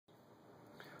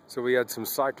So we had some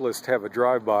cyclists have a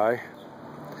drive-by.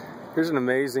 Here's an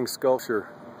amazing sculpture.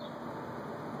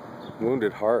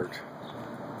 Wounded Heart.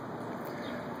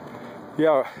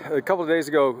 Yeah, a couple of days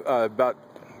ago, about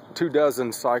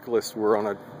 24 cyclists were on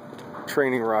a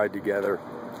training ride together.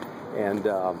 And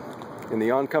in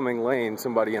the oncoming lane,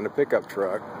 somebody in a pickup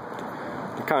truck,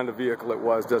 the kind of vehicle it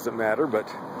was doesn't matter, but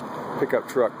pickup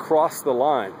truck crossed the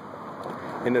line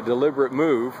in a deliberate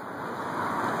move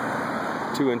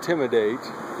to intimidate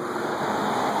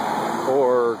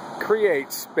or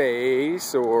create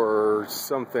space or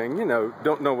something. You know,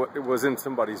 don't know what it was in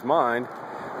somebody's mind,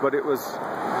 but it was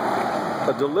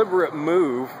a deliberate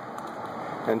move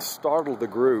and startled the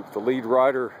group. The lead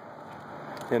rider,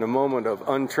 in a moment of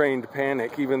untrained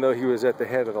panic, even though he was at the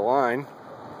head of the line,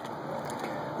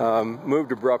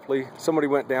 moved abruptly. Somebody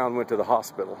went down, went to the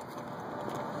hospital.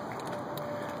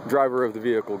 Driver of the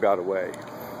vehicle got away.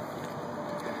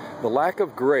 The lack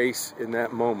of grace in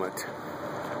that moment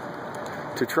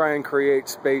to try and create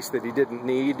space that he didn't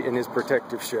need in his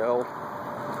protective shell.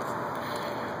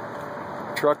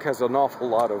 Truck has an awful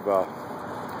lot of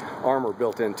armor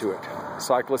built into it.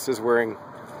 Cyclist is wearing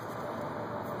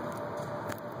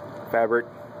fabric,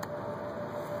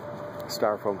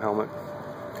 styrofoam helmet.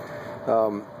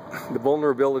 The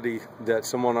vulnerability that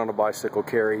someone on a bicycle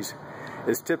carries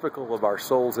is typical of our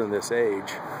souls in this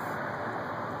age.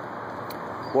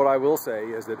 What I will say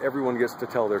is that everyone gets to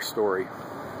tell their story,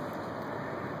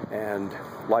 and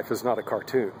life is not a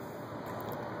cartoon.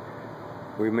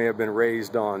 We may have been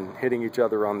raised on hitting each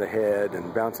other on the head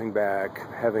and bouncing back,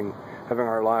 having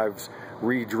our lives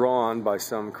redrawn by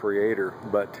some creator,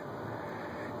 but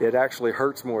it actually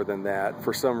hurts more than that.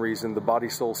 For some reason, the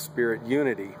body-soul-spirit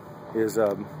unity is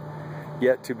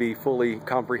yet to be fully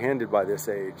comprehended by this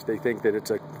age. They think that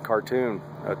it's a cartoon,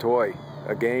 a toy,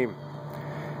 a game,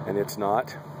 and it's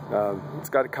not. It's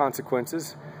got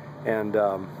consequences, and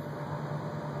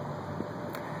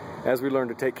as we learn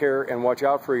to take care and watch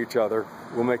out for each other,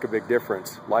 we'll make a big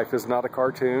difference. Life is not a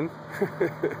cartoon,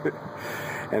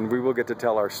 and we will get to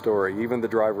tell our story. Even the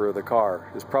driver of the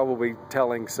car is probably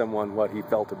telling someone what he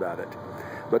felt about it.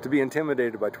 But to be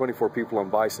intimidated by 24 people on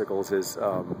bicycles is,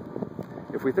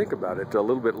 if we think about it, a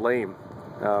little bit lame.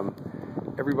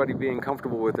 Everybody being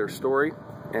comfortable with their story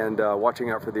and watching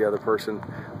out for the other person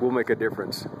will make a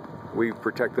difference. We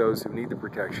protect those who need the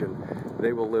protection.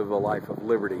 They will live a life of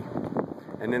liberty.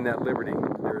 And in that liberty,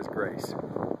 there is grace.